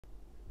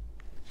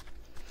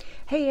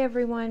Hey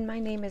everyone, my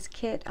name is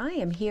Kit. I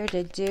am here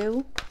to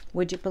do,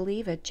 would you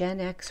believe it, Gen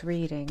X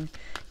reading.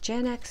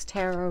 Gen X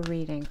tarot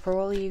reading for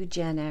all you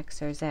Gen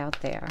Xers out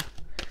there.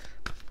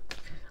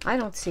 I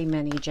don't see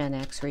many Gen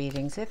X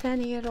readings, if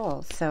any at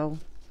all, so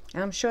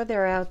I'm sure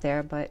they're out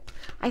there, but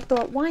I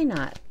thought, why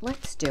not?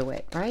 Let's do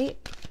it, right?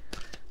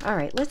 All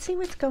right, let's see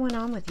what's going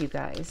on with you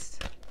guys.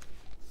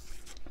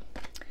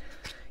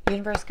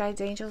 Universe,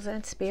 guides, angels,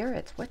 and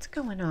spirits. What's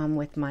going on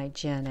with my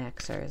Gen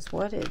Xers?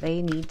 What do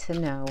they need to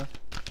know?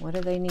 What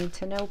do they need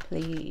to know,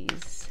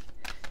 please?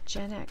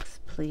 Gen X,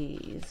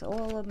 please.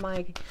 All of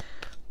my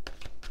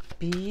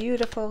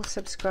beautiful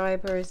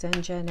subscribers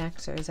and Gen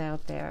Xers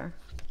out there.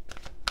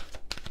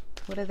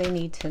 What do they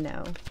need to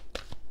know?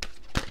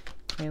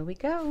 Here we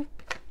go.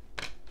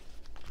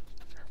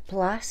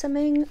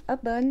 Blossoming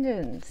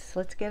abundance.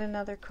 Let's get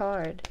another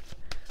card.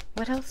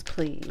 What else,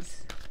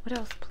 please? What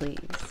else,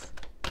 please?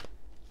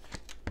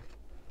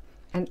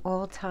 And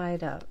all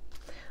tied up.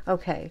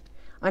 Okay,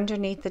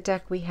 underneath the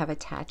deck we have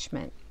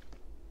attachment.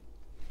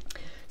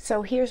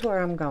 So here's where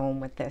I'm going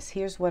with this.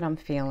 Here's what I'm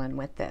feeling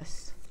with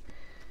this.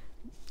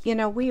 You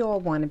know, we all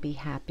want to be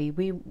happy.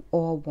 We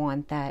all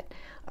want that,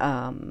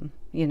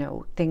 you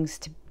know, things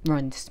to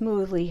run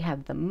smoothly,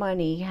 have the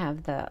money,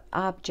 have the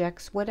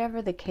objects,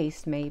 whatever the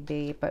case may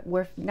be, but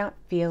we're not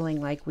feeling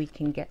like we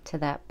can get to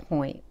that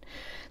point.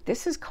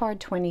 This is card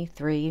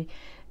 23.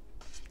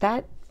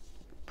 That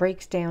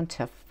breaks down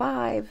to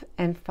 5,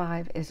 and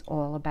 5 is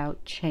all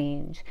about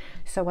change.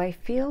 So I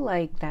feel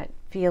like that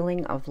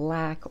feeling of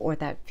lack, or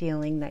that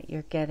feeling that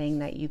you're getting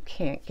that you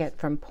can't get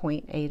from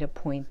point A to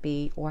point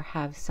B, or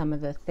have some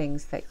of the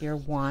things that you're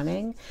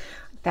wanting,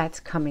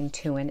 that's coming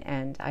to an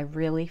end. I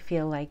really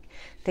feel like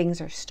things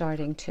are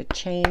starting to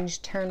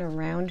change, turn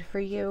around for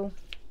you.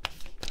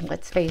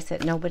 Let's face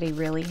it, nobody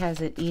really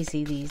has it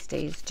easy these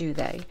days, do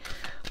they?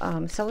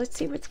 So let's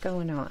see what's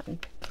going on.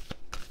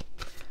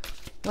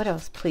 What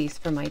else, please,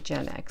 for my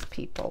Gen X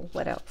people?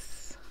 What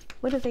else?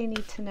 What do they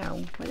need to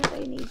know? What do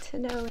they need to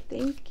know?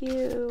 Thank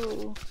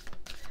you.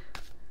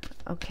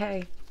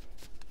 Okay.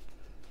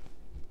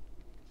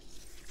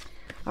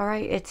 All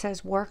right, it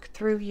says work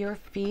through your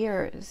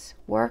fears.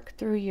 Work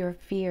through your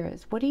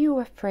fears. What are you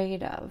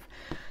afraid of?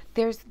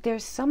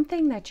 There's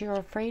something that you're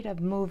afraid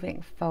of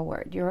moving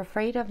forward. You're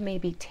afraid of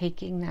maybe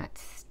taking that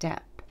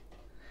step.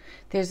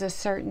 There's a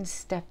certain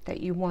step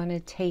that you want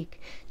to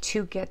take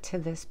to get to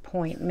this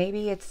point.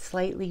 Maybe it's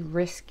slightly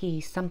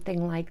risky,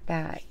 something like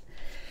that.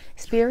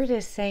 Spirit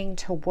is saying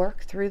to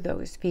work through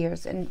those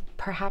fears and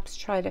perhaps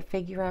try to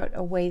figure out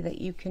a way that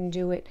you can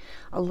do it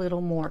a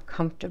little more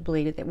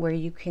comfortably, that where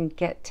you can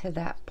get to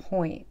that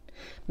point.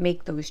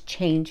 Make those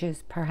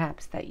changes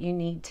perhaps that you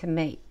need to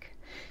make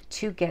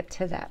to get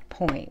to that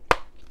point.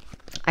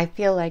 I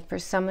feel like for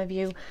some of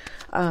you,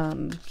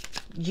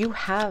 you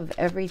have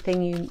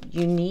everything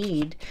you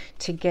need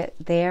to get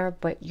there,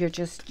 but you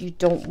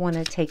don't want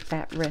to take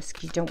that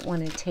risk. You don't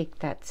want to take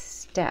that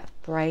step,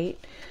 right?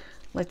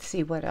 Let's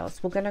see what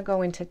else. We're going to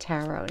go into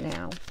tarot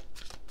now.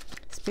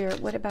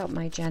 Spirit, what about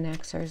my Gen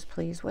Xers,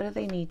 please? What do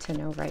they need to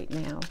know right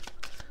now?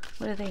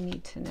 What do they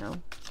need to know?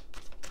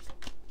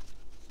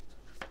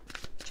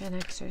 Gen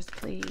Xers,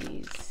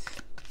 please.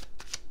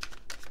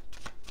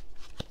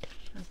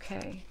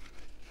 Okay.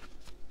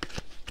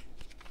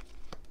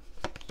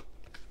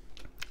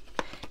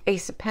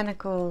 Ace of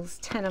Pentacles,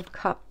 10 of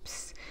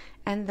Cups,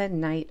 and the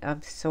Knight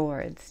of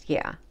Swords.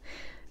 Yeah.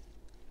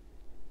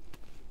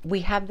 We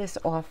have this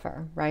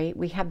offer, right?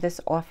 We have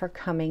this offer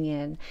coming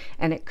in,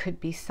 and it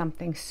could be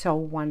something so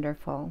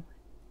wonderful.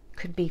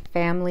 Could be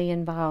family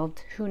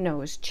involved, who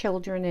knows,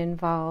 children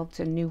involved,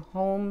 a new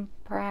home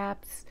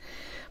perhaps.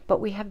 But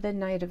we have the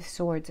Knight of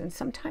Swords, and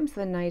sometimes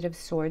the Knight of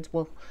Swords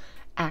will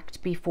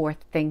act before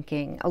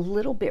thinking, a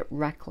little bit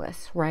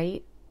reckless,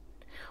 right?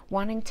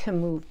 Wanting to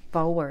move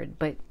forward,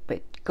 but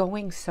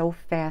going so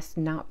fast,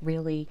 not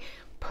really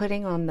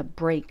putting on the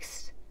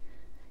brakes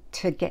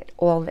to get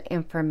all the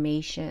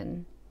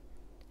information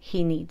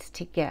he needs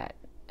to get.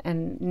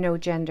 And no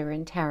gender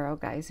in tarot,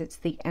 guys. It's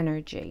the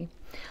energy.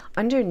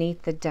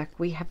 Underneath the deck,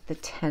 we have the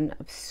 10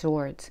 of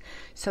Swords.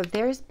 So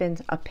there's been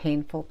a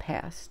painful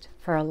past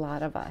for a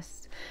lot of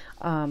us,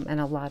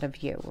 and a lot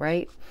of you,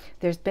 right?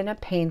 There's been a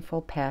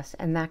painful past,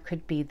 and that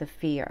could be the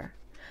fear.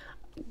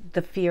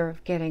 The fear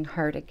of getting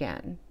hurt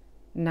again.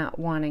 Not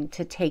wanting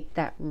to take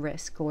that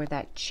risk or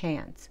that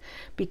chance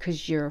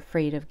because you're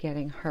afraid of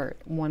getting hurt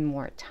one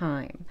more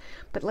time.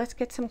 But let's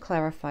get some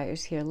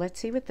clarifiers here. Let's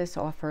see what this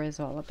offer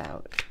is all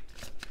about.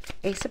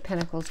 Ace of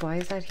Pentacles, why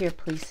is that here,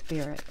 please,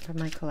 Spirit, for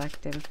my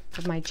collective,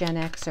 for my Gen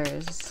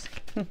Xers?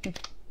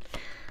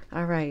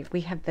 All right,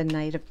 we have the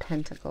Knight of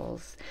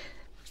Pentacles.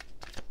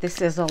 This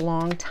is a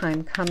long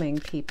time coming,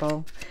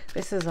 people.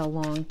 This is a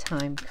long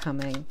time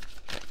coming.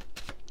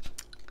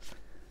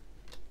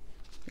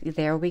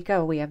 There we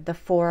go. We have the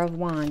 4 of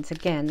Wands.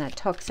 Again, that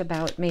talks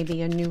about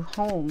maybe a new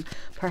home,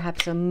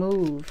 perhaps a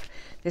move.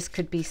 This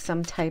could be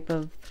some type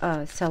of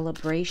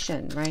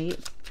celebration, right?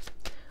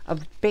 A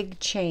big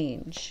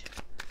change.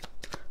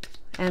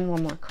 And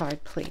one more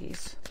card,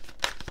 please.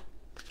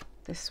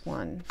 This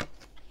one.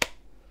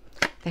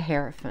 the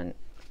Hierophant,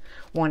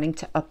 wanting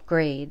to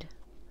upgrade.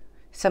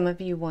 Some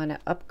of you want to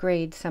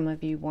upgrade, some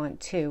of you want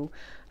to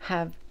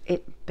have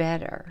it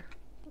better,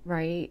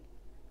 right?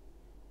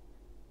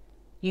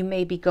 You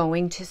may be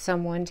going to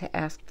someone to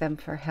ask them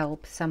for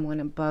help, someone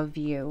above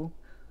you,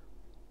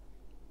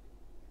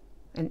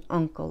 an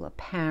uncle, a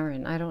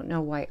parent. I don't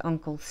know why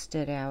uncle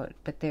stood out,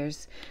 but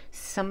there's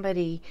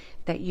somebody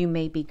that you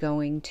may be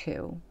going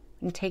to.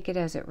 And take it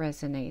as it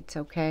resonates,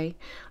 okay?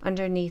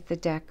 Underneath the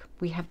deck,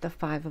 we have the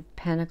Five of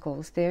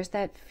Pentacles. There's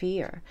that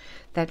fear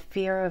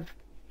of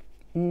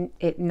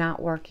it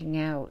not working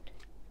out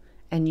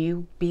and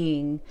you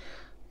being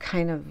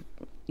kind of,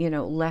 you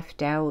know,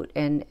 left out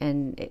and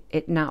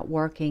it not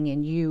working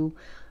and you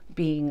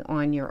being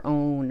on your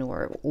own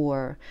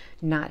or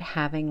not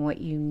having what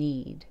you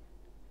need.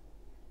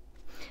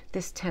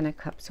 This Ten of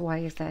Cups, why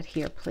is that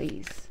here,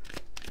 please?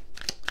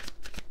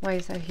 Why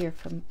is that here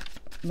from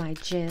my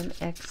Gen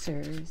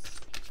Xers?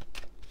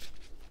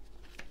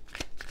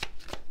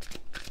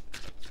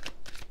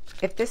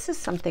 If this is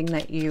something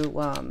that you,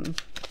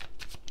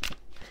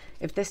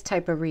 if this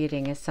type of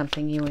reading is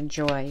something you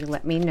enjoy,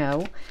 let me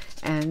know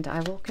and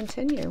I will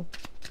continue.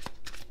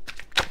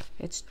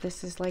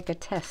 This is like a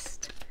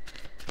test.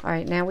 All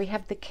right, now we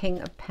have the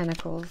King of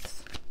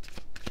Pentacles.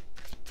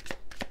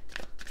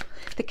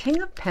 The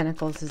King of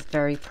Pentacles is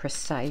very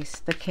precise.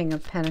 The King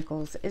of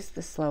Pentacles is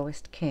the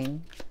slowest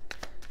king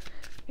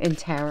in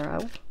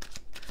tarot,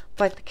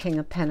 but the King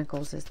of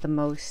Pentacles is the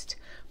most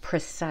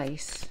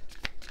precise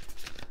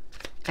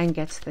and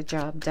gets the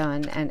job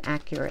done and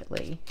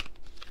accurately.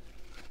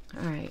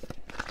 All right.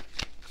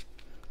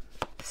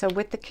 So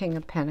with the King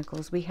of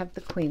Pentacles, we have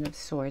the Queen of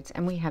Swords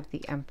and we have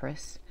the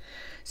Empress.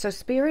 So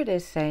Spirit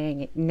is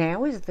saying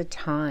now is the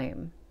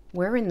time.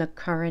 We're in the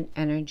current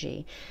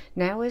energy.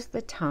 Now is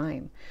the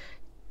time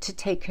to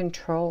take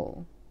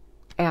control.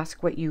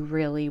 Ask what you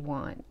really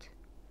want.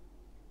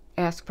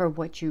 Ask for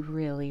what you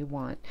really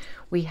want.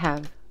 We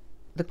have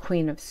the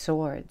Queen of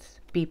Swords.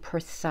 Be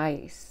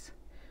precise.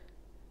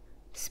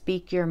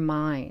 Speak your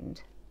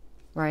mind,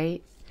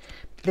 right?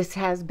 This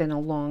has been a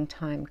long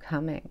time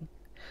coming,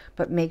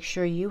 but make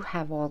sure you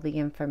have all the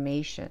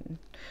information.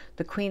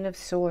 The Queen of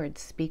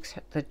Swords speaks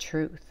the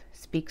truth,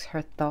 speaks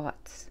her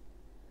thoughts.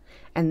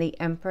 And the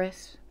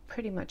Empress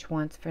pretty much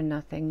wants for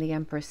nothing. The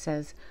Empress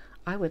says,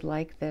 I would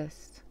like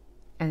this.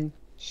 And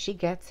she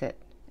gets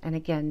it. And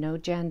again, no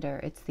gender,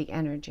 it's the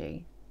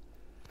energy.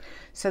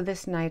 So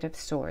this Knight of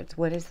Swords,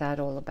 what is that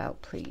all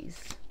about,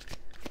 please?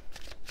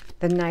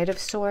 The Knight of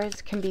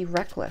Swords can be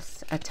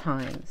reckless at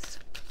times.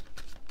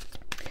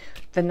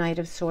 The Knight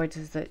of Swords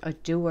is a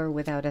doer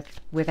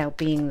without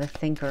being the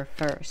thinker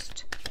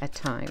first at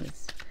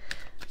times.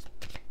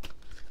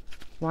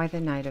 Why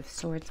the Knight of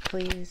Swords,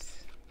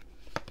 please?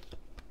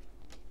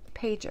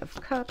 Page of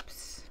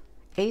Cups,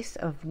 Ace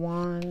of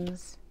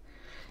Wands,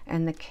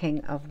 and the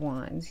King of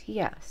Wands.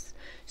 Yes.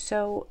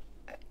 So,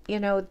 you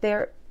know,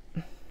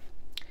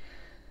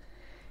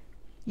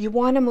 you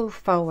want to move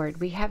forward.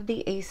 We have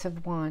the Ace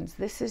of Wands.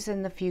 This is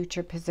in the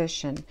future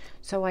position.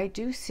 So I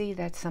do see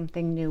that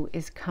something new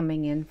is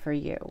coming in for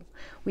you.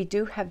 We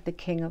do have the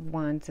King of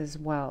Wands as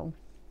well.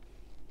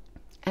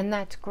 And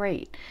that's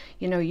great.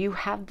 You know, you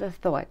have the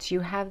thoughts, you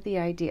have the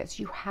ideas,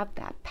 you have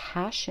that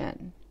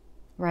passion,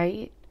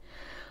 right?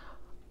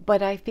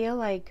 But I feel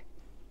like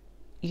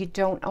you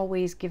don't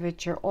always give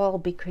it your all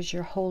because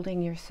you're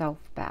holding yourself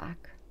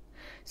back.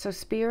 So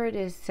Spirit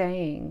is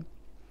saying,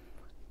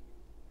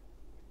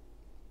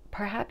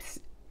 perhaps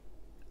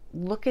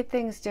look at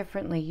things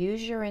differently.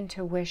 Use your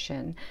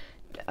intuition.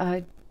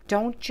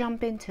 Don't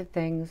jump into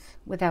things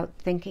without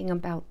thinking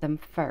about them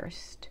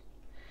first.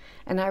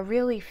 And I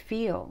really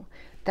feel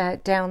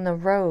that down the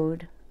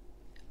road,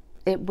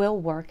 it will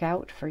work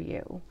out for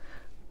you.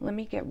 Let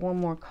me get one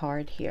more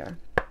card here.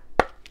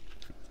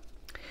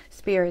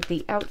 Spirit,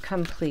 the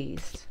outcome,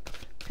 please,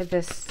 for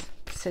this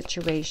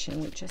situation.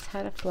 We just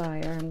had a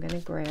flyer. I'm going to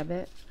grab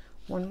it.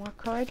 One more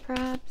card,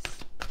 perhaps?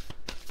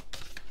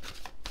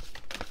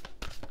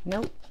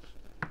 Nope.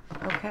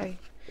 Okay.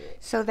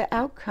 So the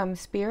outcome,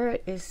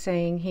 Spirit is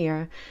saying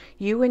here,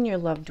 you and your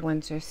loved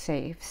ones are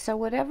safe. So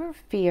whatever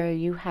fear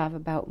you have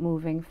about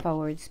moving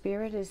forward,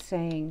 Spirit is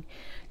saying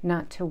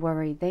not to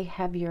worry. They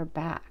have your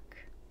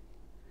back.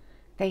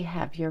 They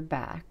have your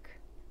back.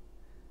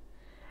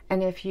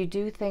 And if you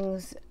do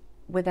things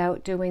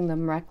without doing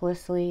them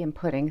recklessly and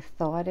putting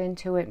thought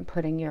into it and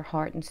putting your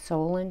heart and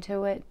soul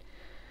into it,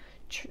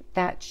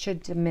 that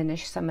should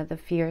diminish some of the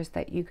fears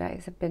that you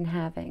guys have been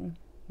having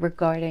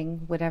regarding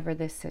whatever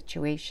this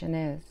situation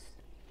is.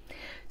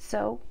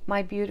 So,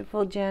 my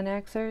beautiful Gen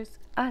Xers,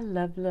 I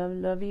love, love,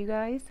 love you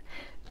guys.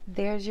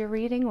 There's your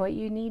reading, what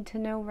you need to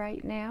know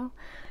right now.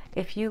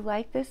 If you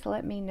like this,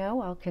 let me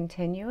know. I'll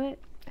continue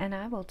it, and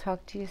I will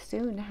talk to you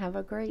soon. Have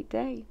a great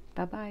day.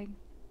 Bye-bye.